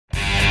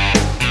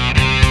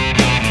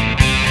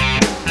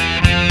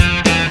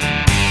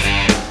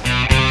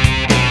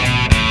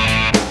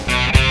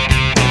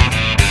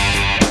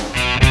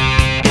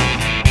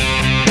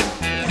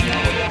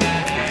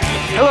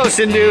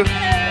Sindhu.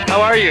 How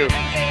are you?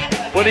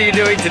 What are you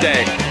doing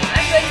today?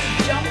 I'm going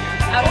to jump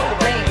out of the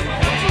plane.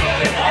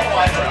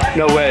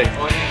 No way.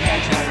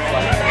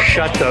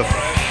 Shut the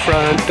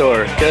front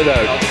door. Get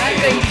out. I'm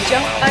going to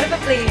jump out of a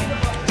plane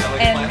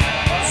and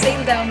sail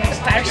down with a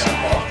parachute.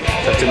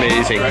 That's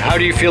amazing. How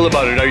do you feel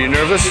about it? Are you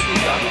nervous?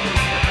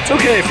 It's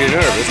okay if you're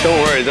nervous. Don't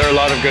worry. There are a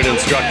lot of good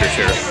instructors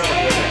here.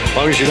 As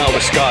long as you're not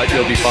with Scott,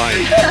 you'll be fine.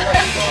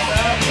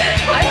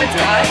 I'm with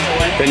Scott.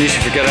 Then you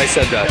should forget I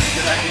said that.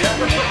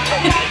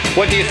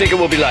 What do you think it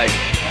will be like?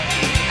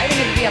 I think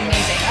it'll be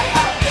amazing.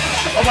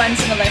 A once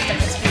in a lifetime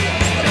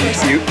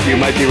experience. You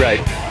might be right.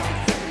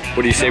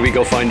 What do you say we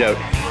go find out?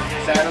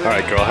 All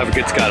right, girl. Have a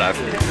good skydive.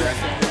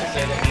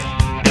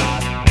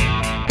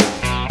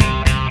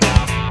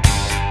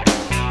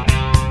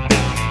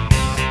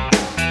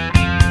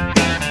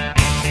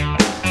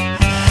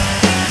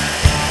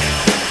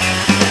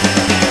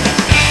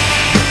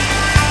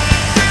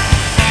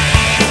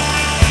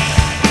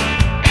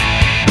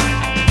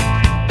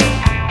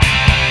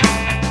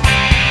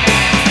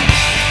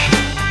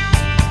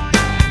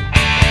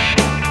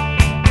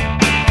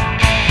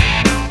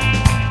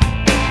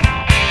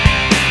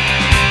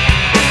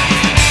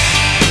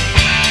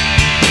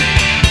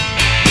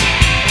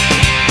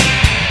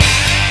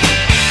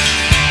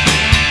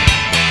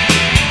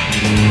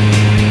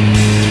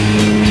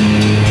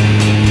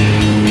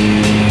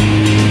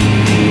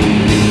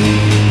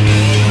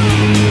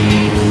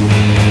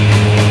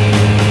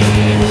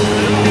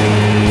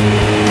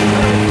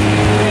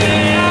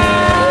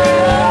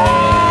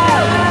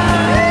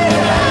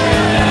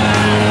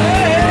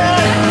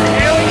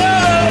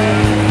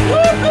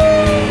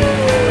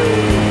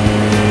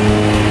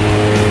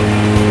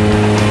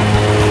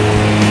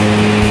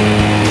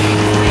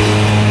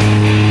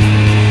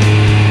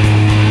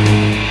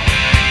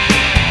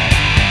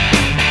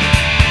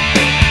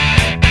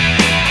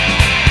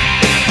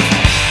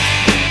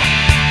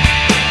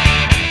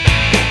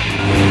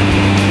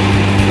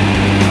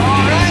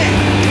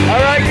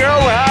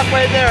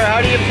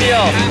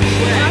 Awesome.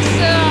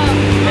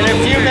 In a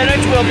few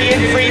minutes, we'll be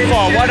in free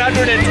fall,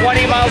 120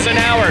 miles an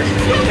hour.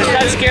 Does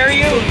that scare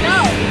you?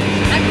 No,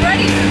 I'm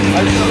ready.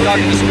 I was just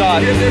talking to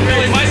Scott.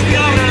 My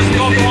speedometer is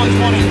going to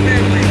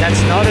 120.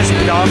 That's not a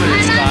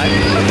speedometer, Scott.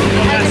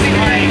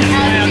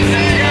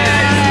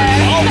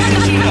 Oh,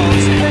 she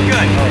knows. We're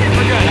good.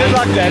 We're good. Good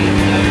luck then.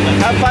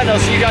 Have fun. I'll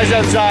see you guys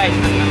outside.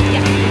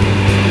 Yeah.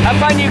 Have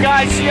fun, you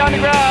guys. See you on the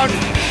ground.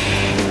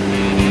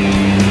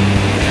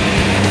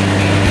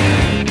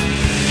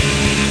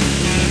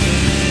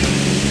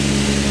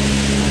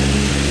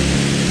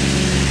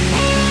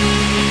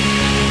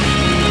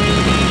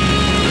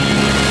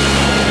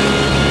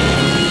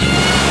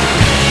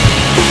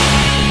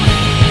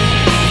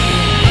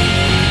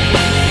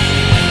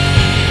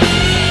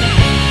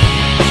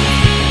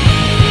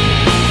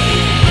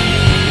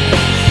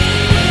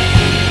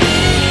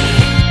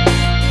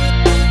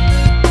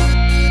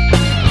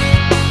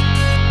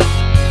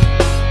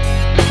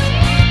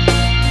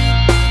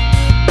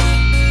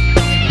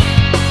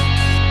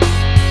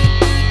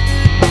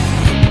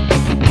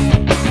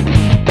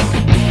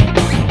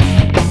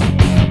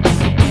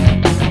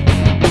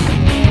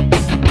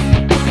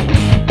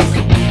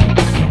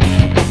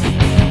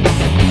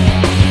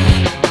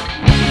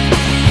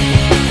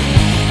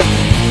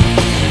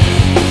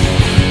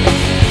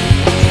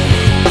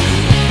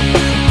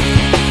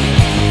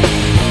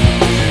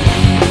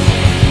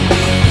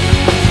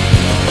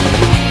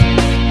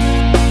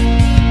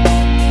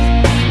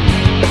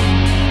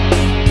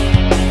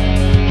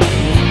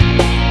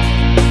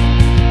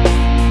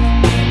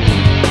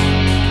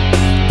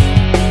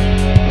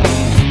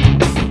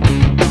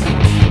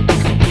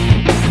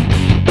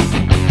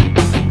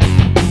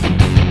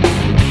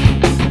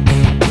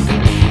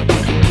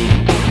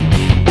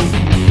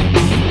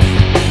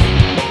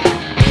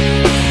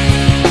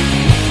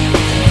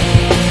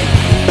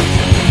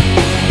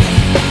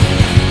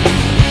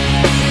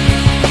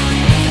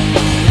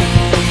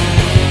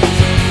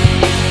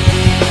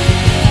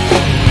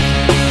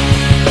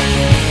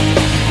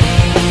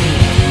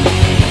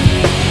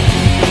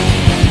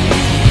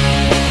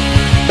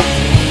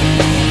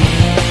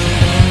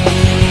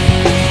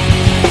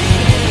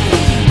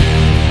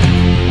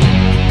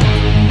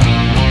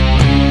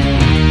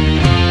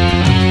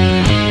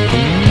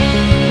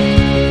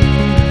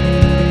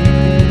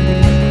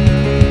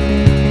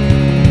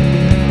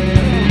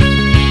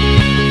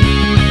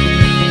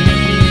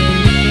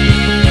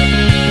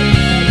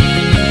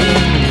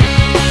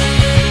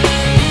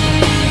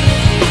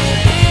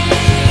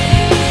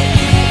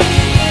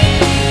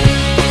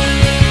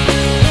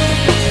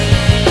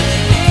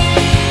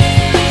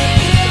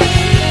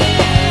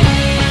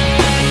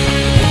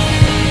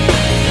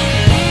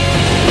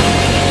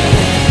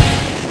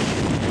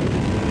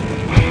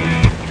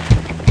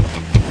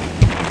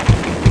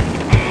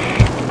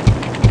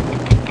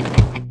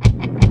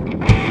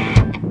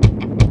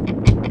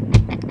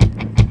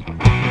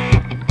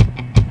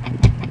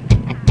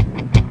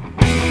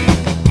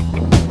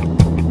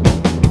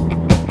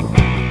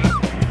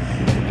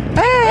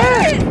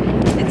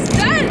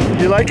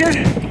 like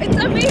it?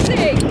 It's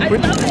amazing. I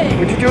love it.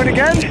 Would you do it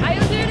again? I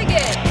will do it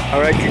again.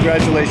 All right,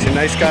 congratulations.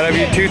 Nice Scott of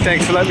you too.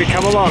 Thanks for letting me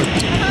come along.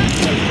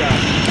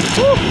 Nice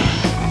job. Woo.